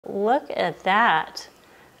Look at that.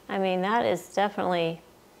 I mean, that is definitely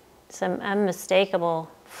some unmistakable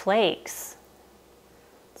flakes.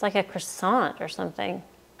 It's like a croissant or something.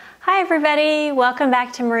 Hi everybody, welcome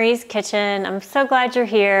back to Marie's Kitchen. I'm so glad you're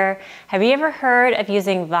here. Have you ever heard of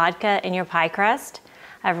using vodka in your pie crust?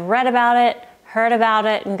 I've read about it, heard about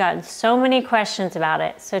it, and gotten so many questions about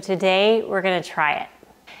it. So today we're gonna try it.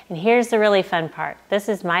 And here's the really fun part. This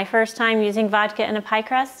is my first time using vodka in a pie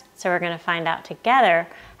crust, so we're gonna find out together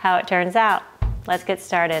how it turns out. Let's get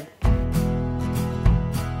started.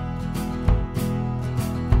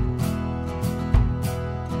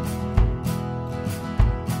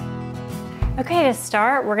 Okay, to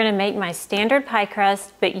start, we're gonna make my standard pie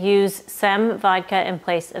crust, but use some vodka in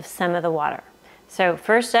place of some of the water. So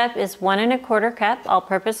first up is 1 1/4 cup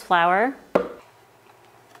all-purpose flour.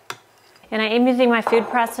 And I am using my food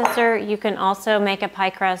processor. You can also make a pie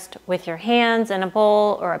crust with your hands in a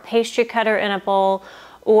bowl or a pastry cutter in a bowl,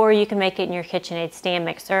 or you can make it in your KitchenAid stand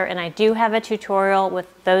mixer. And I do have a tutorial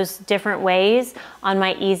with those different ways on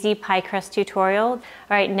my easy pie crust tutorial. All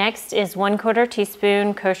right, next is 1/4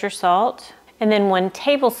 teaspoon kosher salt, and then 1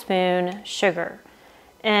 tablespoon sugar.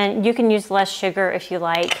 And you can use less sugar if you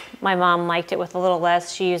like. My mom liked it with a little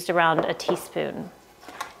less. She used around a teaspoon.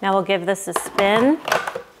 Now we'll give this a spin.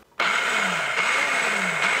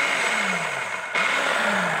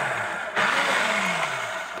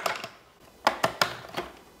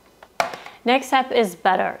 Next up is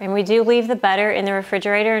butter, and we do leave the butter in the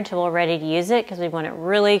refrigerator until we're ready to use it because we want it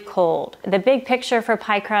really cold. The big picture for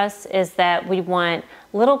pie crusts is that we want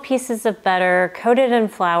little pieces of butter coated in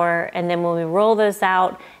flour, and then when we roll those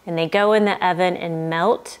out and they go in the oven and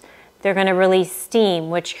melt, they're gonna release steam,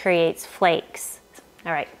 which creates flakes.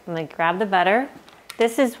 All right, I'm gonna grab the butter.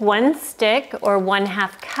 This is 1 stick or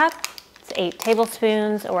 1/2 cup. It's 8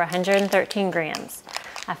 tablespoons or 113 grams.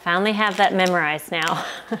 I finally have that memorized now.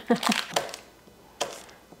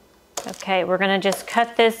 Okay, we're gonna just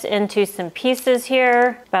cut this into some pieces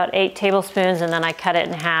here, about 8 tablespoons, and then I cut it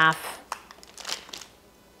in half.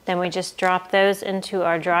 Then we just drop those into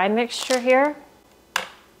our dry mixture here.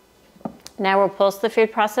 Now we'll pulse the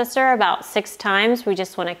food processor about 6 times. We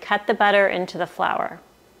just wanna cut the butter into the flour.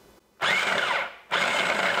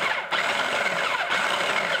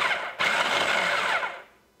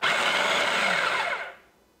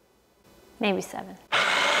 Maybe 7.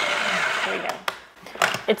 There we go.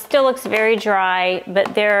 It still looks very dry,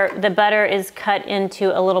 but the butter is cut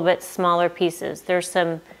into a little bit smaller pieces. There's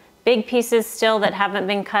some big pieces still that haven't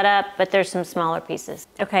been cut up, but there's some smaller pieces.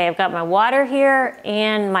 Okay, I've got my water here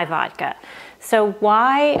and my vodka. So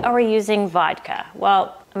why are we using vodka?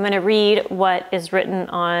 Well, I'm gonna read what is written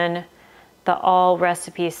on the All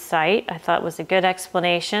Recipes site. I thought it was a good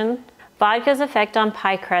explanation. Vodka's effect on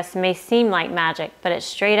pie crust may seem like magic, but it's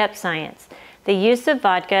straight up science. The use of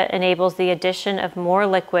vodka enables the addition of more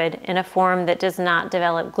liquid in a form that does not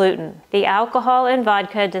develop gluten. The alcohol in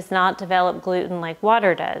vodka does not develop gluten like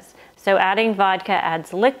water does, so adding vodka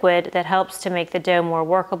adds liquid that helps to make the dough more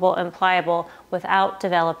workable and pliable without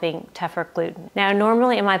developing tougher gluten. Now,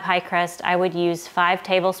 normally in my pie crust, I would use 5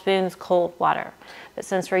 tablespoons cold water. But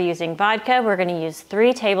since we're using vodka, we're gonna use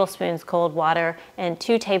 3 tablespoons cold water and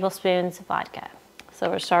 2 tablespoons vodka.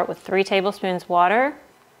 So we'll start with 3 tablespoons water.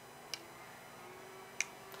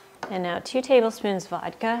 And now 2 tablespoons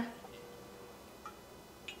vodka.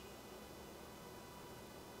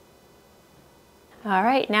 All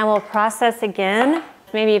right, now we'll process again,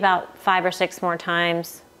 maybe about 5 or 6 more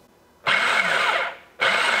times.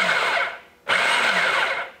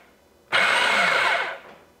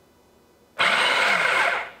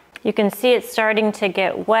 You can see it's starting to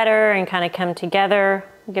get wetter and kind of come together.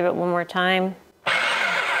 Give it one more time.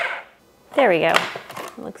 There we go.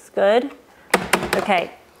 Looks good.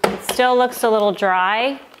 Okay, it still looks a little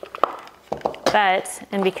dry, but,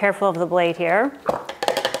 and be careful of the blade here,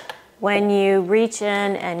 when you reach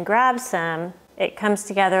in and grab some, it comes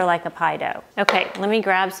together like a pie dough. Okay, let me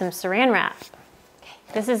grab some saran wrap.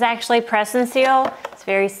 This is actually press and seal. It's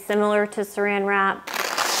very similar to saran wrap.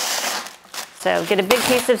 So get a big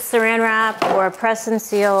piece of saran wrap or a press and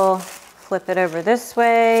seal, flip it over this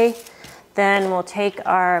way. Then we'll take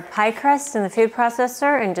our pie crust in the food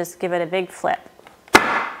processor and just give it a big flip,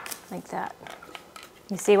 like that.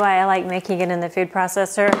 You see why I like making it in the food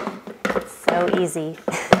processor? It's so easy,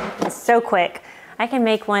 it's so quick. I can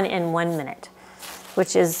make one in 1 minute,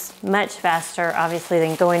 which is much faster, obviously,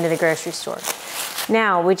 than going to the grocery store.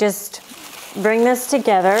 Now, we just bring this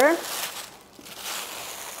together.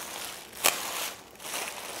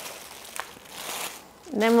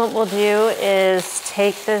 And then what we'll do is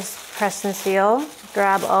take this press and seal,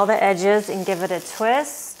 grab all the edges and give it a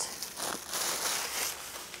twist.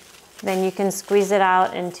 Then you can squeeze it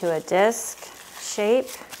out into a disc shape.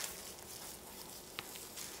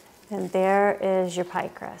 And there is your pie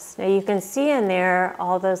crust. Now you can see in there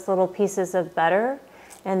all those little pieces of butter,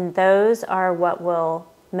 and those are what will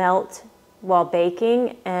melt while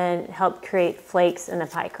baking and help create flakes in the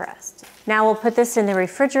pie crust. Now we'll put this in the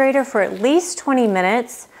refrigerator for at least 20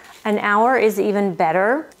 minutes. An hour is even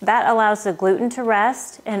better. That allows the gluten to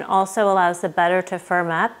rest and also allows the butter to firm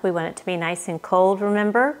up. We want it to be nice and cold,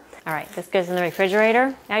 remember? All right, this goes in the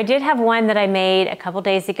refrigerator. Now, I did have one that I made a couple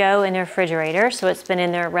days ago in the refrigerator, so it's been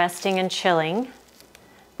in there resting and chilling.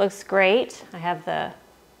 Looks great. I have the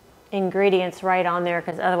ingredients right on there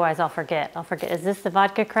because otherwise I'll forget. Is this the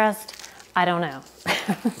vodka crust? I don't know.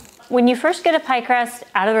 When you first get a pie crust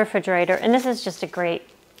out of the refrigerator, and this is just a great,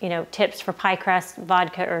 tips for pie crust,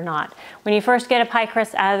 vodka or not. When you first get a pie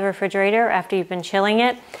crust out of the refrigerator after you've been chilling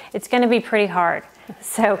it, it's gonna be pretty hard.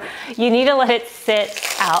 So you need to let it sit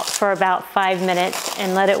out for about 5 minutes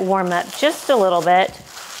and let it warm up just a little bit.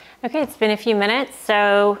 Okay, it's been a few minutes,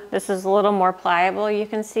 so this is a little more pliable, you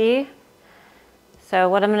can see. So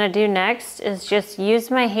what I'm gonna do next is just use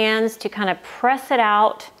my hands to kind of press it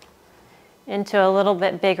out into a little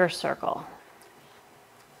bit bigger circle.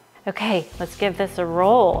 Okay, let's give this a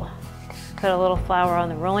roll. Put a little flour on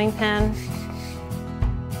the rolling pin.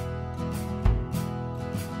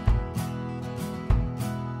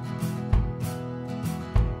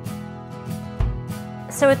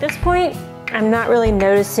 So at this point, I'm not really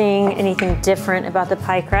noticing anything different about the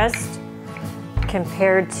pie crust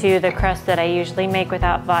compared to the crust that I usually make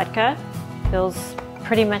without vodka. Feels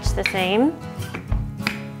pretty much the same.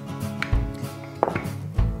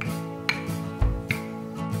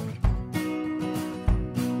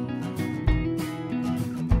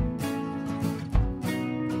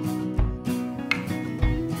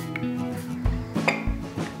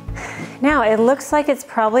 Now it looks like it's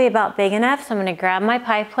probably about big enough, so I'm gonna grab my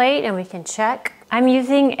pie plate and we can check. I'm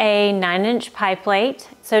using a 9-inch pie plate.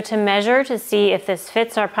 So to measure to see if this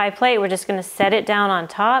fits our pie plate, we're just gonna set it down on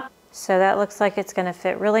top. So that looks like it's gonna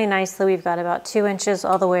fit really nicely. We've got about 2 inches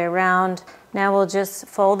all the way around. Now we'll just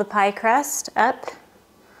fold the pie crust up,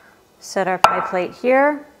 set our pie plate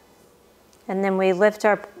here, and then we lift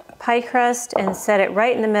our pie crust and set it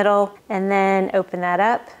right in the middle and then open that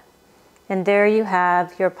up. And there you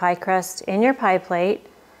have your pie crust in your pie plate.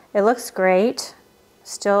 It looks great.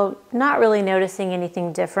 Still not really noticing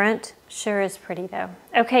anything different. Sure is pretty though.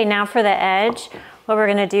 Okay, now for the edge. What we're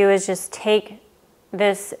gonna do is just take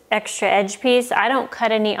this extra edge piece. I don't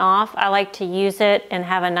cut any off. I like to use it and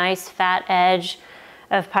have a nice fat edge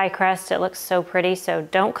of pie crust. It looks so pretty, so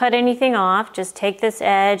don't cut anything off. Just take this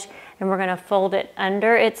edge and we're gonna fold it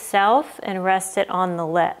under itself and rest it on the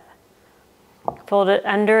lip. Fold it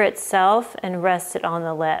under itself and rest it on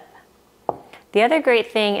the lip. The other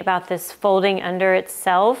great thing about this folding under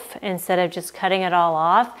itself, instead of just cutting it all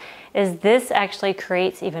off, is this actually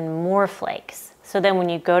creates even more flakes. So then when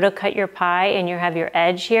you go to cut your pie and you have your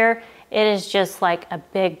edge here, it is just like a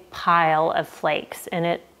big pile of flakes, and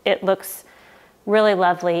it looks really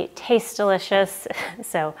lovely, tastes delicious.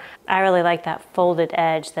 So I really like that folded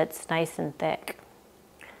edge that's nice and thick.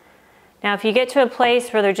 Now, if you get to a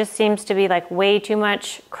place where there just seems to be like way too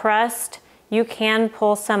much crust, you can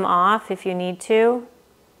pull some off if you need to.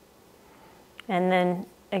 And then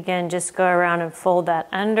again, just go around and fold that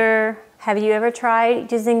under. Have you ever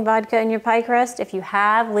tried using vodka in your pie crust? If you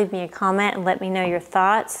have, leave me a comment and let me know your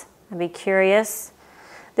thoughts. I'd be curious.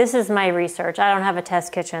 This is my research. I don't have a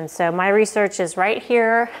test kitchen, so my research is right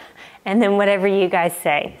here, and then whatever you guys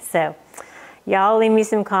say. So y'all leave me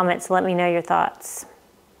some comments, let me know your thoughts.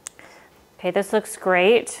 Okay, this looks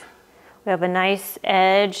great. We have a nice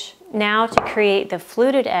edge. Now to create the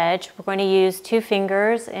fluted edge, we're going to use 2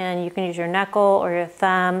 fingers, and you can use your knuckle or your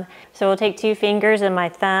thumb. So we'll take 2 fingers and my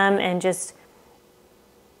thumb and just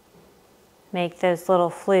make those little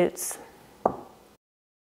flutes.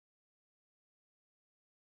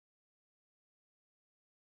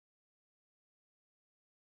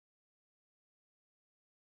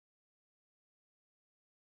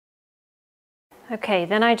 Okay,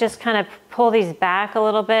 then I just kind of pull these back a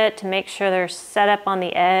little bit to make sure they're set up on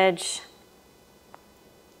the edge.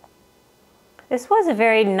 This was a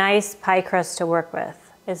very nice pie crust to work with.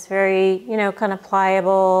 It's very, kind of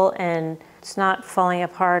pliable, and it's not falling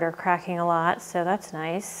apart or cracking a lot, so that's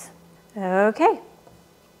nice. Okay,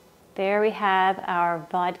 there we have our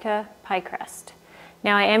vodka pie crust.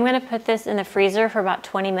 Now I am gonna put this in the freezer for about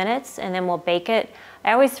 20 minutes and then we'll bake it.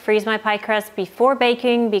 I always freeze my pie crust before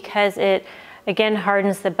baking because it again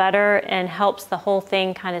hardens the butter and helps the whole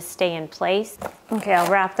thing kind of stay in place. Okay, I'll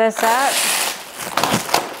wrap this up.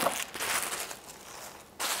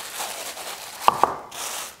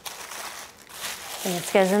 And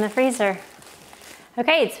this goes in the freezer.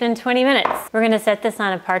 Okay, it's been 20 minutes. We're gonna set this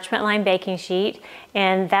on a parchment lined baking sheet,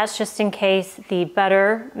 and that's just in case the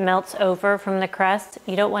butter melts over from the crust.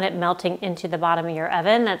 You don't want it melting into the bottom of your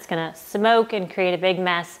oven. That's gonna smoke and create a big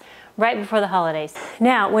mess right before the holidays.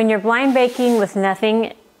 Now, when you're blind baking with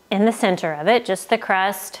nothing in the center of it, just the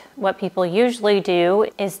crust, what people usually do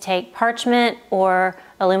is take parchment or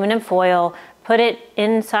aluminum foil, put it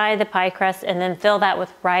inside the pie crust, and then fill that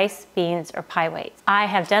with rice, beans, or pie weights. I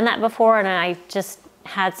have done that before and I just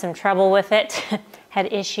had some trouble with it,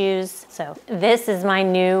 had issues. So this is my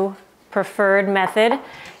new preferred method.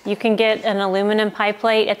 You can get an aluminum pie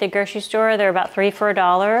plate at the grocery store. They're about 3 for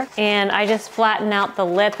 $1. And I just flatten out the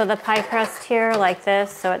lip of the pie crust here like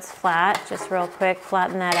this so it's flat. Just real quick,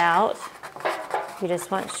 flatten that out. You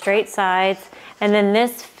just want straight sides. And then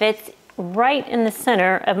this fits right in the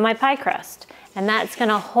center of my pie crust. And that's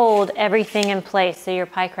gonna hold everything in place so your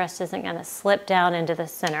pie crust isn't gonna slip down into the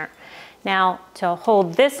center. Now, to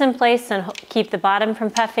hold this in place and keep the bottom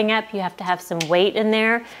from puffing up, you have to have some weight in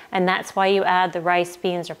there, and that's why you add the rice,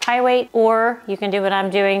 beans, or pie weight. Or you can do what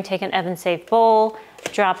I'm doing, take an oven-safe bowl,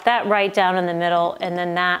 drop that right down in the middle, and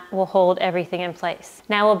then that will hold everything in place.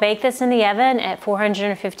 Now we'll bake this in the oven at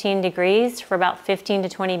 415 degrees for about 15 to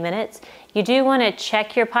 20 minutes. You do want to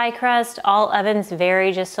check your pie crust. All ovens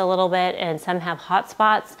vary just a little bit and some have hot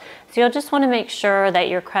spots. So you'll just want to make sure that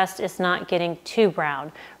your crust is not getting too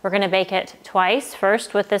brown. We're going to bake it twice,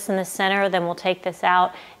 first with this in the center, then we'll take this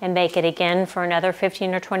out and bake it again for another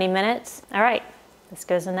 15 or 20 minutes. All right, this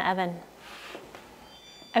goes in the oven.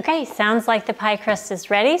 Okay, sounds like the pie crust is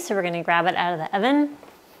ready, so we're going to grab it out of the oven.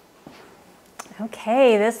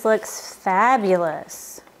 Okay, this looks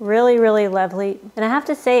fabulous. Really, really lovely. And I have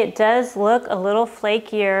to say it does look a little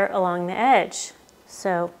flakier along the edge.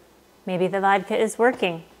 So maybe the vodka is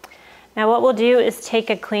working. Now what we'll do is take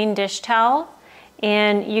a clean dish towel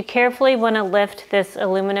and you carefully want to lift this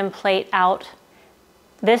aluminum plate out.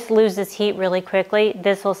 This loses heat really quickly.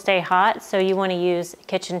 This will stay hot, so you want to use a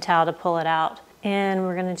kitchen towel to pull it out. And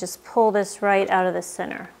we're going to just pull this right out of the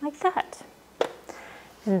center like that.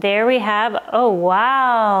 And there we have, oh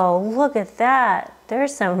wow, look at that.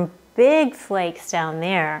 There's some big flakes down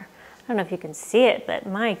there. I don't know if you can see it, but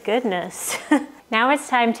my goodness. Now it's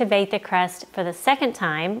time to bake the crust for the second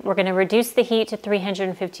time. We're gonna reduce the heat to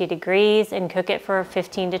 350 degrees and cook it for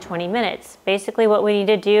 15 to 20 minutes. Basically what we need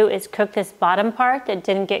to do is cook this bottom part that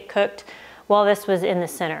didn't get cooked while this was in the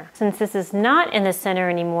center. Since this is not in the center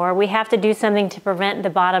anymore, we have to do something to prevent the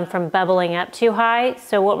bottom from bubbling up too high.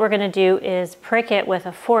 So what we're gonna do is prick it with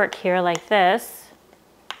a fork here like this.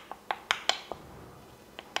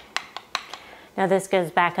 Now this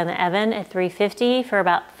goes back in the oven at 350 for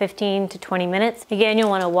about 15 to 20 minutes. Again, you'll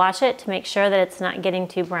want to watch it to make sure that it's not getting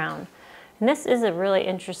too brown. And this is a really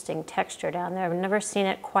interesting texture down there. I've never seen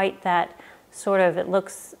it quite that sort of, it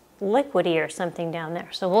looks liquidy or something down there.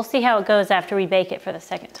 So we'll see how it goes after we bake it for the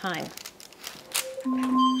second time.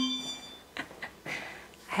 I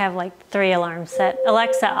have like 3 alarms set.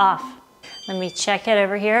 Alexa, off. Let me check it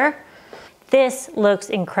over here. This looks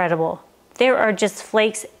incredible. There are just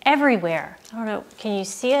flakes everywhere. I don't know, can you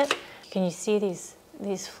see it? Can you see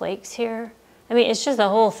these flakes here? I mean, it's just the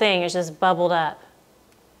whole thing is just bubbled up.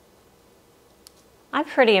 I'm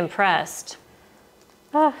pretty impressed.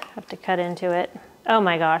 Oh, I have to cut into it. Oh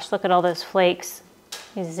my gosh, look at all those flakes.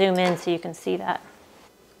 Let me zoom in so you can see that.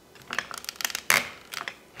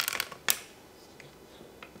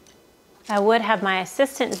 I would have my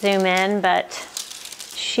assistant zoom in, but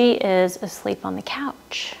she is asleep on the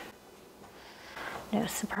couch. No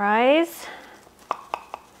surprise.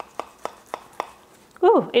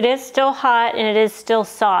 Ooh, it is still hot and it is still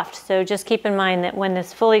soft, so just keep in mind that when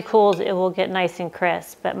this fully cools, it will get nice and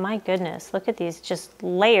crisp. But my goodness, look at these just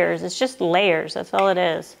layers. It's just layers, that's all it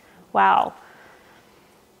is. Wow.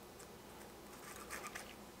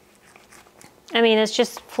 I mean, it's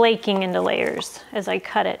just flaking into layers as I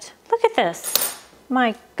cut it. Look at this.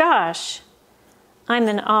 My gosh, I'm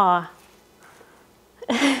in awe.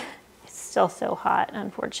 Still so hot,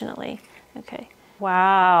 unfortunately. Okay.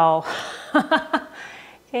 Wow.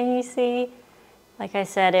 Can you see? Like I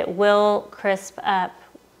said, it will crisp up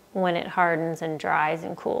when it hardens and dries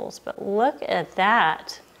and cools, but look at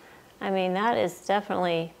that. I mean, that is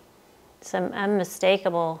definitely some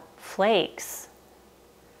unmistakable flakes.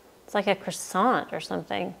 It's like a croissant or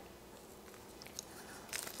something.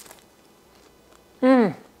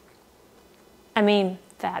 I mean,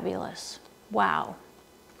 fabulous. Wow.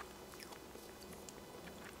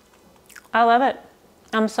 I love it.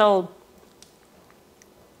 I'm sold.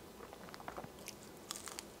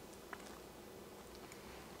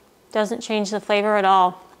 Doesn't change the flavor at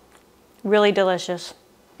all. Really delicious.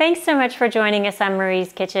 Thanks so much for joining us on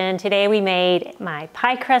Marie's Kitchen. Today we made my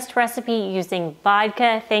pie crust recipe using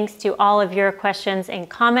vodka. Thanks to all of your questions and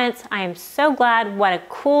comments. I am so glad. What a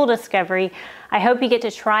cool discovery. I hope you get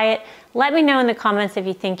to try it. Let me know in the comments if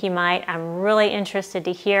you think you might. I'm really interested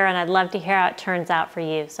to hear, and I'd love to hear how it turns out for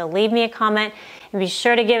you. So leave me a comment and be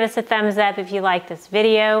sure to give us a thumbs up if you like this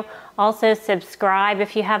video. Also subscribe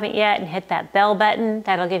if you haven't yet and hit that bell button.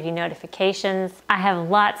 That'll give you notifications. I have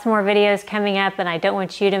lots more videos coming up and I don't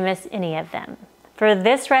want you to miss any of them. For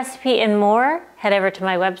this recipe and more, head over to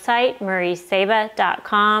my website,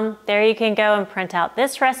 𝗜𝗡𝗚𝗥𝗘𝗡𝗧𝗦. There you can go and print out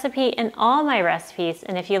this recipe and all my recipes.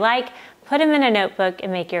 And if you like, put them in a notebook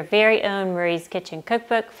and make your very own Marie's Kitchen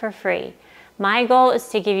cookbook for free. My goal is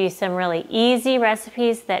to give you some really easy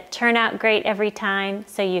recipes that turn out great every time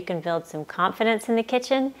so you can build some confidence in the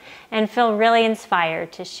kitchen and feel really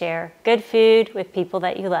inspired to share good food with people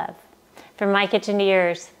that you love. From my kitchen to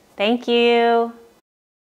yours, thank you.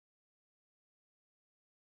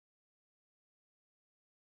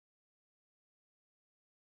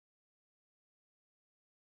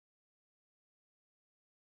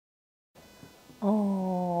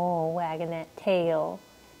 Oh, wagging that tail.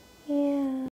 Yeah.